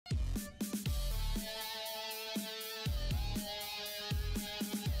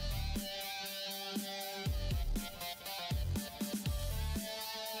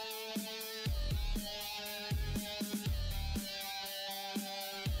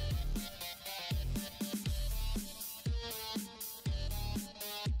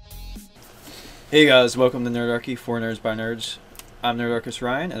Hey guys, welcome to Nerdarchy, for Nerds by Nerds. I'm nerdarchist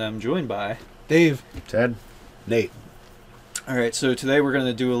Ryan, and I'm joined by Dave, Ted, Nate. Alright, so today we're going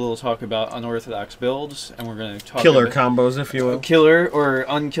to do a little talk about unorthodox builds, and we're going to talk Killer about combos, if you will. killer or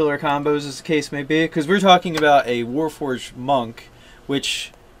unkiller combos, as the case may be, because we're talking about a Warforged monk,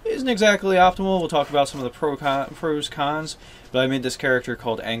 which isn't exactly optimal. We'll talk about some of the pros, cons, but I made this character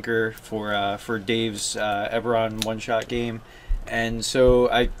called Anchor for Dave's Eberron one-shot game. And so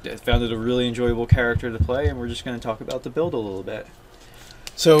I found it a really enjoyable character to play, and we're just going to talk about the build a little bit.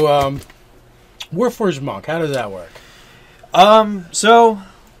 So, Warforged Monk, how does that work? So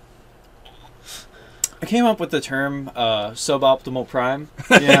I came up with the term suboptimal prime,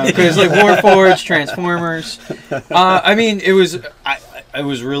 because like Warforged, Transformers. I mean, it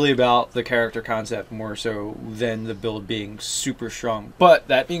was really about the character concept more so than the build being super strong. But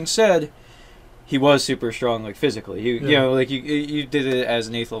that being said, he was super strong, like physically. You know, like you did it as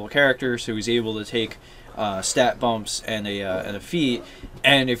an 8th level character, so he's able to take stat bumps and a feat.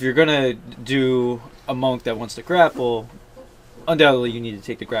 And if you're gonna do a monk that wants to grapple, undoubtedly you need to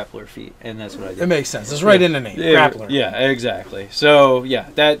take the grappler feat, and that's what I did. It makes sense. It's right in the name, grappler. Yeah, exactly. So yeah,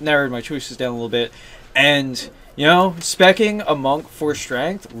 that narrowed my choices down a little bit, and you know, speccing a monk for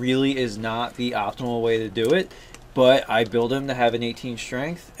strength really is not the optimal way to do it. But I built him to have an 18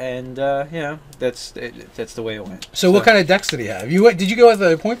 strength, and you know, that's the way it went. So what kind of dex did he have? Did you go with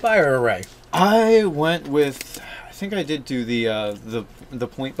a point buy or array? I went with, I think I did do the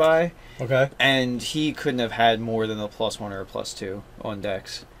point buy. Okay. And he couldn't have had more than a +1 or a +2 on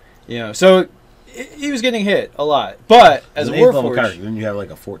dex. You know, so he was getting hit a lot. But as a Warforged, didn't you have like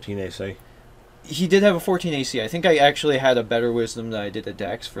a 14 AC? he did have a 14 AC. I think I actually had a better wisdom than I did a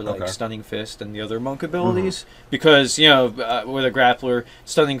dex for like stunning fist and the other monk abilities, because you know, with a grappler,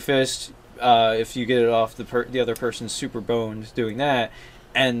 stunning fist, if you get it off the other person's super bones doing that,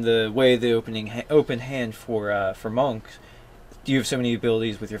 and the way the open hand for monks, you have so many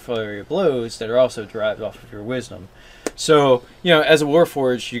abilities with your flurry of blows that are also derived off of your wisdom. So you know, as a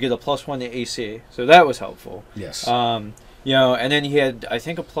Warforged, you get a +1 to AC, so that was helpful. Yes. You know, and then he had, I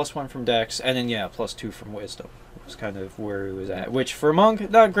think, a +1 from Dex, and then yeah, a +2 from Wisdom. It was kind of where he was at, which for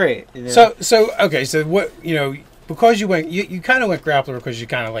Monk, not great. You know? So okay, so what, you know, because you kind of went grappler because you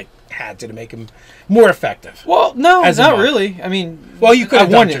kind of like had to make him more effective. Well, no, not really. I mean, well, you could have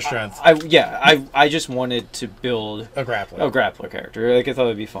done your strength. I just wanted to build a grappler character. Like I thought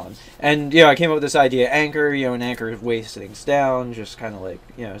it'd be fun, and you know, I came up with this idea: Anchor. You know, an anchor weighs things down, just kind of like,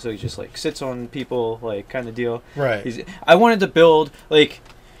 you know, so he just like sits on people, like kind of deal. Right. I wanted to build like.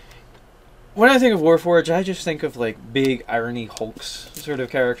 When I think of Warforged, I just think of like big irony hulks sort of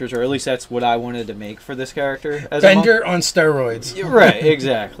characters, or at least that's what I wanted to make for this character. As Bender on steroids. Right,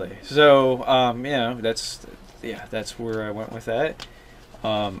 exactly. So, you know, that's where I went with that.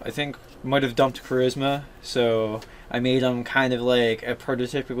 I think might have dumped charisma, so I made him kind of like a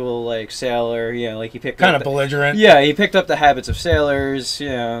prototypical like sailor. You know, like he picked kind of belligerent. Yeah, he picked up the habits of sailors. You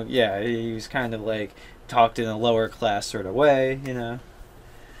know, yeah, he was kind of like talked in a lower class sort of way. You know.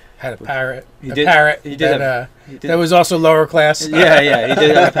 Had a parrot. He did. That was also lower class. Yeah, he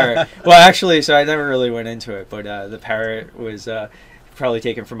did have a parrot. Well, actually, so I never really went into it, but the parrot was probably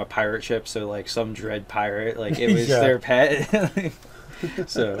taken from a pirate ship, so like some dread pirate, like it was their pet.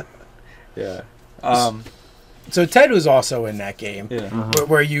 So, yeah. So Ted was also in that game,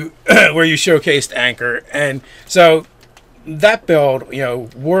 where you showcased Anchor, and so that build, you know,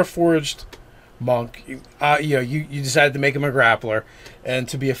 Warforged monk, you know, you decided to make him a grappler, and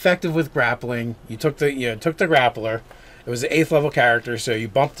to be effective with grappling, you took the grappler. It was an 8th level character, so you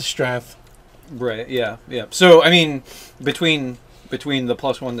bumped the strength. Right. Yeah. Yeah. So I mean, between the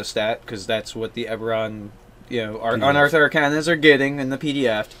 +1 to stat, because that's what the Eberron, you know, our unearthed arcanas are getting in the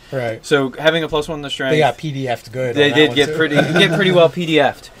PDF. Right. So having a +1 to strength, they got PDF'd good. They did get pretty well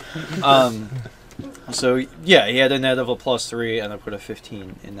PDF'd. So yeah, he had a net of a +3, and I put a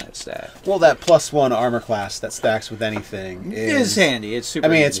 15 in that stat. Well, that +1 armor class that stacks with anything is handy. It's super. I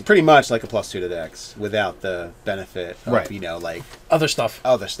mean, handy. It's pretty much like a +2 to Dex without the benefit of, you know, like other stuff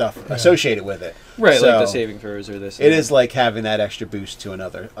associated with it. Right, so like the saving throws or this. It is like having that extra boost to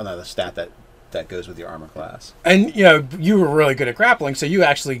another stat that goes with your armor class. And you know, you were really good at grappling, so you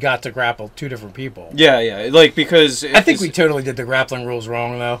actually got to grapple 2 different people. Yeah, like because I think we totally did the grappling rules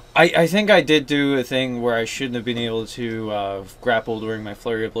wrong, though. I think I did do a thing where I shouldn't have been able to grapple during my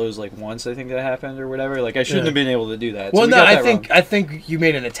flurry of blows like once. I think that happened or whatever. Like I shouldn't have been able to do that. Well, so no, I think you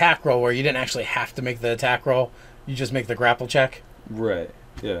made an attack roll where you didn't actually have to make the attack roll. You just make the grapple check. Right.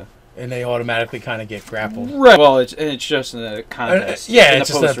 Yeah. And they automatically kind of get grappled. Right. Well, it's just in a contest. Yeah, it's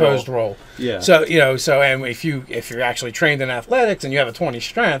just an opposed roll. Yeah. So you know, and if you're actually trained in athletics and you have a 20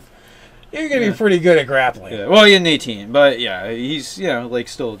 strength, you're going to be pretty good at grappling. Yeah. Well, you need 18, but yeah, he's, you know, like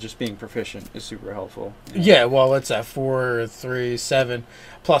still just being proficient is super helpful. Yeah, well, it's at 4, 3, 7,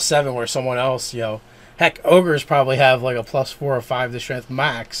 +7, where someone else, you know, heck, ogres probably have like a +4 or 5 to strength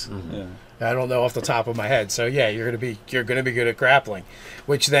max. Yeah. I don't know off the top of my head. So yeah, you're gonna be good at grappling,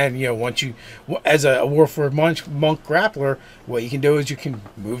 which then, you know, once you, as a Warforged monk grappler, what you can do is you can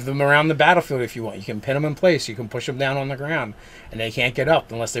move them around the battlefield if you want. You can pin them in place. You can push them down on the ground, and they can't get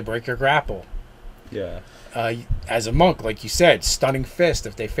up unless they break your grapple. Yeah. As a monk, like you said, stunning fist.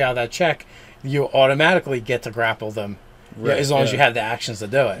 If they fail that check, you automatically get to grapple them. Right, as long as you have the actions to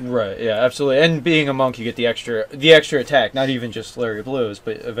do it. Right, yeah, absolutely. And being a monk, you get the extra attack, not even just flurry of blows,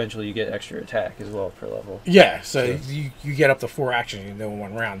 but eventually you get extra attack as well per level. Yeah, so you get up to 4 actions you can do in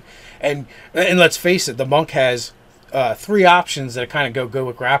one round. And let's face it, the monk has 3 options that kind of go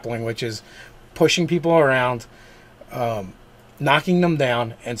with grappling, which is pushing people around, knocking them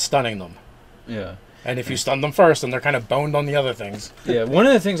down, and stunning them. Yeah. And if you stun them first, then they're kind of boned on the other things. Yeah, one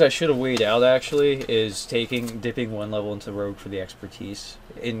of the things I should have weighed out, actually, is dipping 1 level into Rogue for the expertise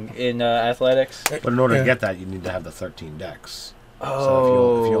in athletics. But in order to get that, you need to have the 13 dex. Oh,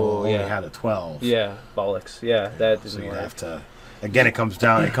 so if you only had a 12. Yeah, bollocks. Yeah, that doesn't So you work. have to... Again, it comes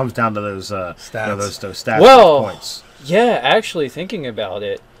down to those stats. You know, those stats, Well, those points. Yeah, actually, thinking about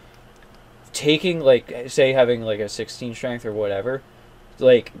it, taking, like, say, having, like, a 16 strength or whatever,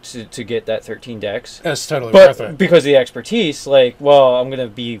 like, to get that 13 dex. That's totally worth it. Because of the expertise, like, well, I'm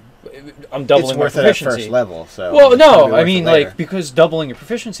doubling my It's worth it proficiency. at first level. So Well, it's no, gonna be I worth mean, it later. like, because doubling your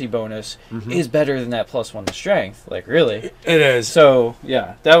proficiency bonus is better than that +1 to strength. Like, really. It is. So,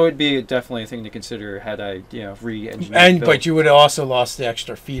 yeah, that would be definitely a thing to consider had I, you know, re-engineered the build. But you would have also lost the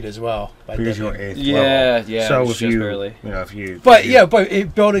extra feet as well. Because you're 8th level. Yeah, So just if you, barely. you know, if you... But yeah,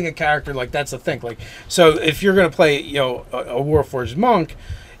 building a character, like, that's the thing. Like, so if you're gonna play, you know, a Warforged monk,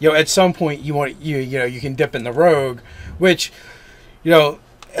 you know, at some point you want you know you can dip in the rogue, which, you know,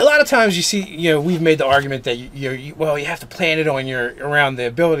 a lot of times you see, you know, we've made the argument that you have to plan it on around the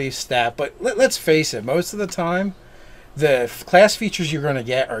ability stat, but let's face it, most of the time, the class features you're going to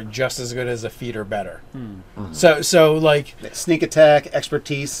get are just as good as a feat or better. So like sneak attack,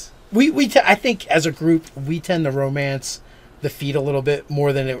 expertise. I think as a group we tend to romance the feat a little bit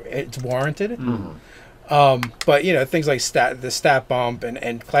more than it's warranted. But you know, things like the stat bump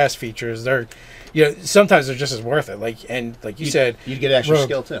and class features, they're, you know, sometimes they're just as worth it. Like you said, you'd get extra rogue,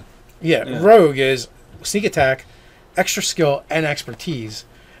 skill too. Yeah, rogue is sneak attack, extra skill, and expertise.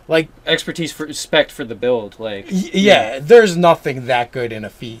 Like expertise for the build, like there's nothing that good in a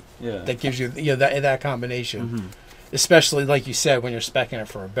feat that gives you that combination. Especially like you said when you're speccing it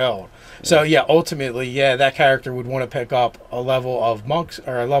for a build. So ultimately, that character would want to pick up a level of monks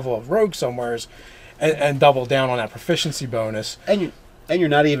or a level of rogue somewheres. And double down on that proficiency bonus. And you're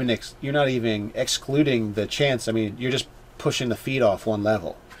not even excluding the chance. I mean, you're just pushing the feet off 1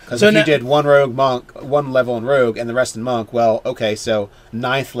 level. Because if you did 1 level in rogue, and the rest in monk, well, okay, so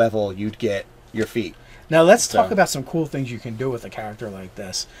 9th level you'd get your feet. Now let's talk about some cool things you can do with a character like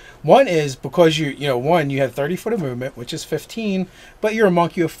this. One is because you have 30 foot of movement, which is 15, but you're a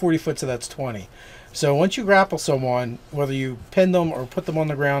monk, you have 40 foot, so that's 20. So once you grapple someone, whether you pin them or put them on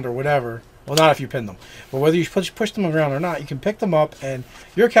the ground or whatever. Well, not if you pin them. But whether you push them around or not, you can pick them up, and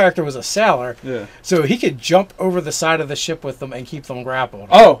your character was a sailor, so he could jump over the side of the ship with them and keep them grappled.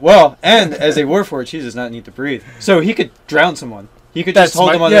 Oh, well, and as a Warforged, he does not need to breathe. So he could drown someone. He could just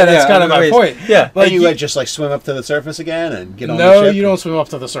hold them on that's kind of my point. Yeah. Like you would just like swim up to the surface again and get on the No, ship? you don't swim up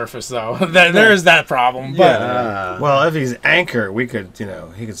to the surface, though. There is that problem. But well, if he's anchor, we could, you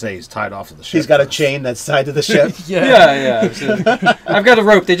know, he could say he's tied off to the ship. He's got a chain that's tied to the ship. Yeah. I've got a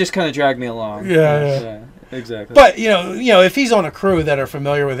rope. They just kind of drag me along. Yeah. Exactly. But you know, if he's on a crew that are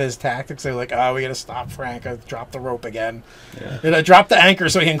familiar with his tactics, they're like, "Oh, we gotta stop Frank. Drop the rope again. Drop the anchor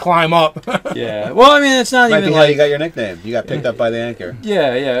so he can climb up." Yeah. Well, I mean, it's not Might even be like how you got your nickname. You got picked up by the anchor.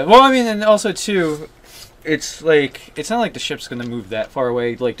 Yeah. Well, I mean, and also too, it's like it's not like the ship's going to move that far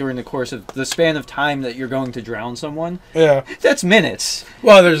away. Like during the course of the span of time that you're going to drown someone. Yeah. That's minutes.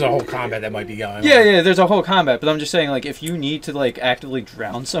 Well, there's a whole combat that might be going on. Yeah. There's a whole combat, but I'm just saying, like, if you need to like actively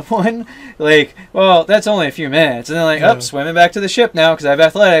drown someone, like, well, that's only a few minutes, and then like, swimming back to the ship now because I have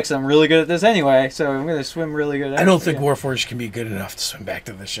athletics. I'm really good at this anyway, so I'm going to swim really good. I don't think Warforged can be good enough to swim back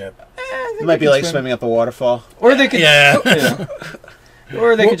to the ship. It might be like swimming up a waterfall. Or they could.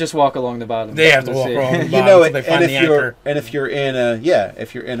 Or they could just walk along the bottom. They have to walk along the bottom. You know it, They find the anchor. and if you're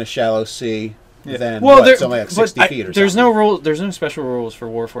in a shallow sea, then well, it's only like 60 feet or there's something. There's no special rules for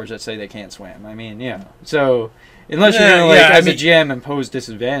Warforged that say they can't swim. I mean, so unless you're going to, as a GM, impose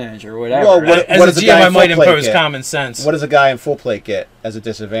disadvantage or whatever. Well, right? As a GM, I might impose common sense. What does a guy in full plate get as a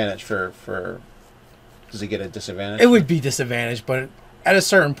disadvantage for does he get a disadvantage? It would be disadvantage, but at a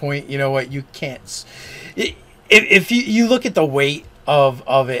certain point, you know what, you can't. If you look at the weight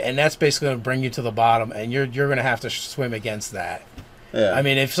of it, and that's basically going to bring you to the bottom, and you're going to have to swim against that. Yeah. I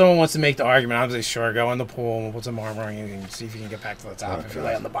mean, if someone wants to make the argument, I'm just sure go in the pool and put some armor on you and see if you can get back to the top if you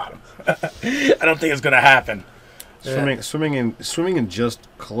lay on the bottom. I don't think it's going to happen. Swimming in just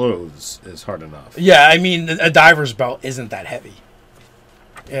clothes is hard enough. Yeah, I mean, a diver's belt isn't that heavy,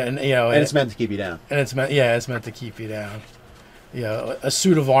 and and it's meant to keep you down. And it's meant to keep you down. A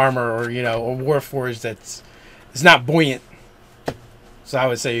suit of armor or a Warforged that's not buoyant. So I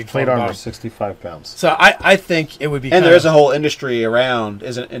would say plate armor, 65 pounds. So I think it would be. And there is a whole industry around.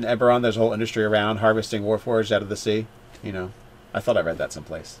 Isn't in Eberron? There's a whole industry around harvesting Warforged out of the sea. I thought I read that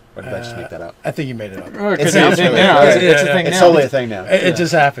someplace. Or did I just make that up? I think you made it up. It's a thing now. It's totally a thing now. It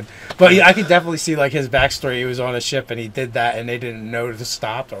just happened. But I could definitely see like his backstory. He was on a ship and he did that, and they didn't know to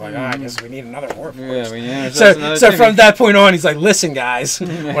stop. They're like, I guess we need another Warforged. So from that point on, he's like, listen, guys,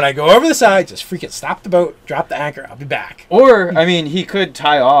 when I go over the side, just freaking stop the boat, drop the anchor, I'll be back. Or I mean, he could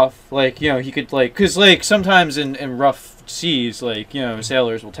tie off. He could because sometimes in rough seas,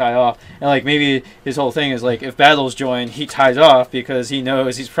 sailors will tie off, and maybe his whole thing is if battles join, he ties off because he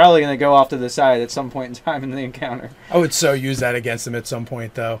knows he's probably going to go off to the side at some point in time in the encounter. I would so use that against him at some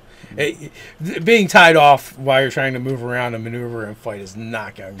point, though. Being tied off while you're trying to move around and maneuver and fight is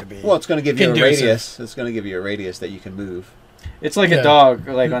not going to be. Well, it's going to give you a radius. It's going to give you a radius that you can move. It's like a dog,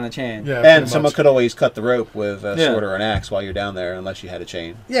 on a chain. Yeah, and someone could always cut the rope with a sword or an axe while you're down there, unless you had a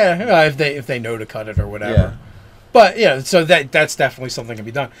chain. Yeah, if they know to cut it or whatever. Yeah. But so that's definitely something to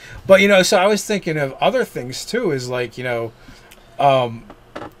be done. But so I was thinking of other things too. Is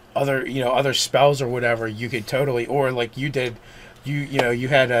other spells or whatever you could totally, or like you did, you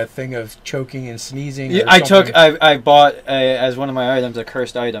had a thing of choking and sneezing. Yeah, I bought as one of my items a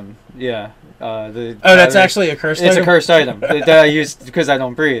cursed item. Yeah. That's actually a cursed item? It's a cursed item that I use because I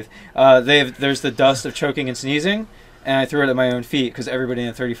don't breathe. There's the dust of choking and sneezing, and I threw it at my own feet because everybody in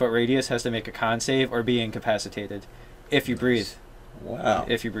a 30-foot radius has to make a con save or be incapacitated if you breathe. Wow.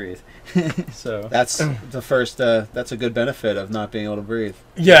 If you breathe. So that's the first. That's a good benefit of not being able to breathe.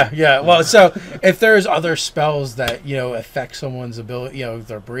 Yeah. Well, so if there's other spells that affect someone's ability,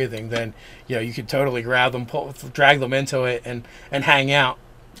 their breathing, then you could totally grab them, drag them into it, and hang out.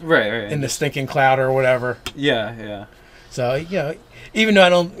 Right. In the stinking cloud or whatever. Yeah. So even though I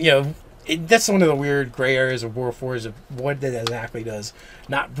don't, that's one of the weird gray areas of Warforged of what that exactly does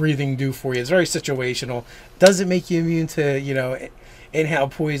not breathing do for you. It's very situational. Does it make you immune to inhale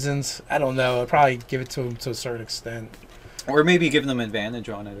poisons? I don't know. I'd probably give it to them to a certain extent. Or maybe give them advantage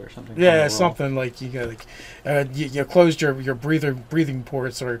on it or something. Yeah, something like you closed your breathing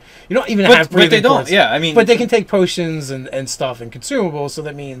ports, or you don't even have breathing but they don't. ports. Yeah, I mean, but they can take potions and stuff and consumables, so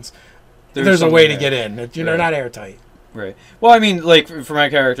that means there's a way to get in. They're not airtight. Right. Well, I mean, for my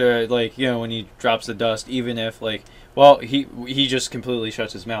character, when he drops the dust, even if he just completely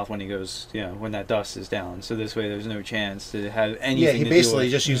shuts his mouth when he goes, when that dust is down. So this way, there's no chance to have anything. Yeah, he basically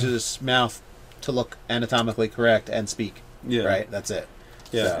just uses his mouth to look anatomically correct and speak. Yeah. Right. That's it.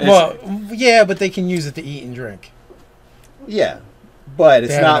 Yeah. So. Well, yeah, but they can use it to eat and drink. Yeah, but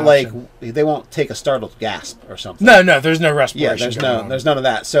it's not like they won't take a startled gasp or something. No, there's no respiration. Yeah, there's none of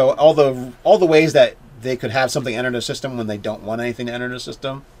that. So all the ways that they could have something enter the system when they don't want anything to enter the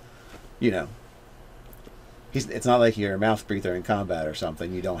system, it's not like you're a mouth breather in combat or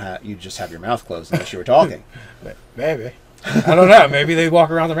something. You just have your mouth closed unless you were talking. Maybe. I don't know. Maybe they walk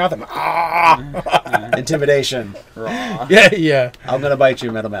around their mouth and intimidation. Yeah. I'm gonna bite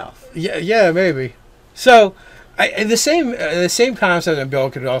you, metal mouth. Yeah, maybe. So, the same concept and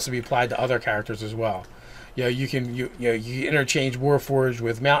build could also be applied to other characters as well. You can interchange Warforged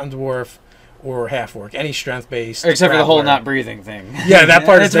with Mountain Dwarf or half orc, any strength based. Except for the whole not breathing thing. Yeah, that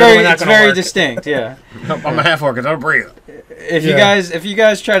part is very distinct. Yeah. I'm a half orc. I don't breathe. If you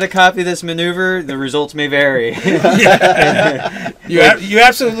guys try to copy this maneuver, the results may vary. You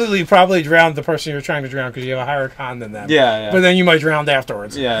absolutely probably drowned the person you're trying to drown because you have a higher con than them. Yeah. But then you might drown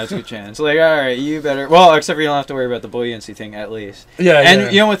afterwards. Yeah, it's a good chance. All right, you better. Well, except for you don't have to worry about the buoyancy thing at least. Yeah.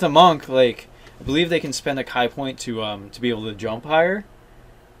 And with a monk, I believe they can spend a high point to be able to jump higher.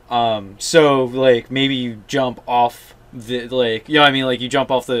 So maybe you jump off the you jump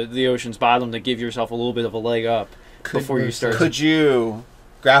off the ocean's bottom to give yourself a little bit of a leg up before you start. Could you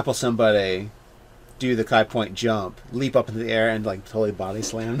grapple somebody do the Kai Point jump, leap up into the air, and like totally body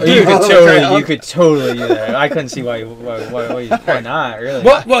slam. You could totally do that. I couldn't see why not, really.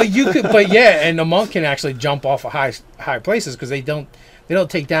 Well, you could, but yeah, and the monk can actually jump off of high places because they don't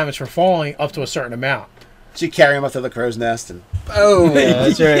take damage from falling up to a certain amount. So you carry him up to the crow's nest and boom. Yeah,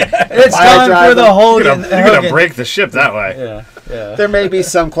 that's right. It's time for the whole. You're gonna break the ship that way. Yeah. There may be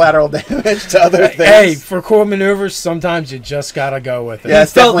some collateral damage to other things. Hey, for cool maneuvers, sometimes you just gotta go with it. Yeah, you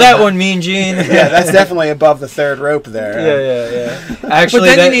felt that one, Mean Gene. Yeah, that's definitely above the third rope there. Yeah. Actually,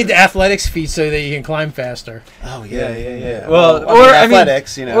 but then you need the athletics feat so that you can climb faster. Oh yeah. Well, or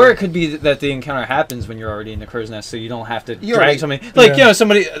athletics, you know. Or it could be that the encounter happens when you're already in the crow's nest, so you don't have to drag already, something. Like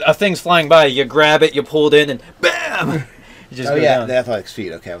a thing's flying by, you grab it, you pull it in, and bam. You just go down. The athletics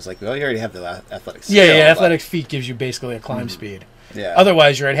feat. Okay, I was like, well, you already have the athletics. Yeah, athletics feat gives you basically a climb speed. Yeah.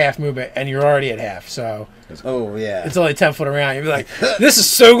 Otherwise, you're at half movement, and you're already at half. So. Oh yeah. It's only 10 foot around. You'd be like, this is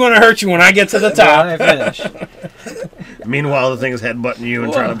so going to hurt you when I get to the top. When I finish. Meanwhile, the thing is headbutting you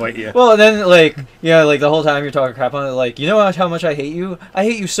and trying to bite you. Well, then, like the whole time you're talking crap on it, like, you know how much I hate you? I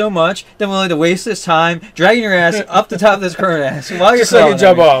hate you so much that I'm willing to waste this time dragging your ass up the top of this current ass while you're just so I can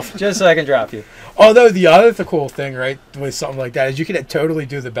jump off. Just so I can drop you. Although the other cool thing, right, with something like that is you can totally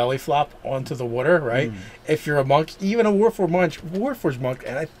do the belly flop onto the water, right? If you're a monk, even a Warforged monk,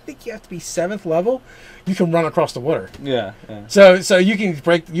 and I think you have to be 7th level, you can run across the water. Yeah. So you can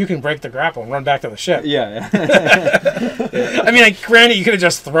break the grapple and run back to the ship. Yeah. I mean, like, granted, you could have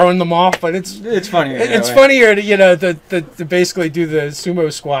just thrown them off, but it's funnier. It's funnier to basically do the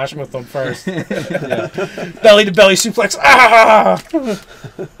sumo squash with them first. Belly to belly suplex. Ah!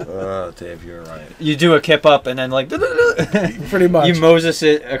 Dave, you're right. You do a kip up and then like pretty much you Moses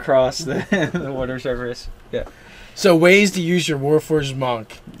it across the water surface. Yeah. So ways to use your Warforged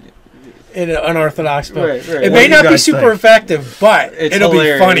monk in an unorthodox build. Right. It may not be super effective, but it'll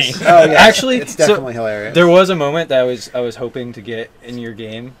hilarious. be funny. Oh yeah. Actually, it's definitely hilarious. There was a moment that I was hoping to get in your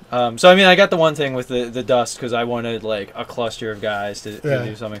game. So I mean, I got the one thing with the dust because I wanted like a cluster of guys to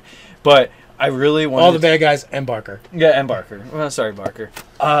do something, but I really wanted all the bad guys and Barker. Yeah, and Barker. Well, sorry, Barker.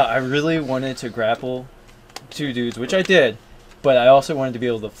 I really wanted to grapple 2 dudes, which I did, but I also wanted to be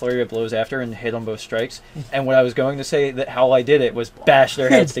able to flurry of blows after and hit on both strikes. And what I was going to say that how I did it was bash their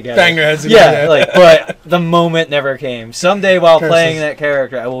heads together. Bang their heads together. Yeah, but the moment never came. Someday while playing that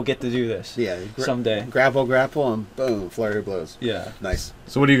character, I will get to do this. Yeah. Someday. Grapple, and boom, flurry of blows. Yeah. Nice.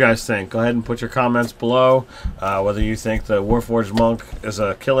 So what do you guys think? Go ahead and put your comments below, whether you think the Warforged Monk is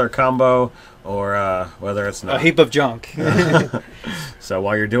a killer combo or whether it's not. A heap of junk. So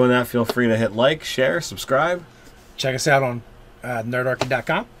while you're doing that, feel free to hit like, share, subscribe. Check us out on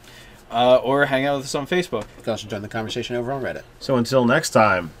nerdarchist.com. Or hang out with us on Facebook. You can also join the conversation over on Reddit. So until next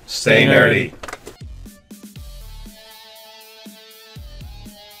time, Stay nerdy.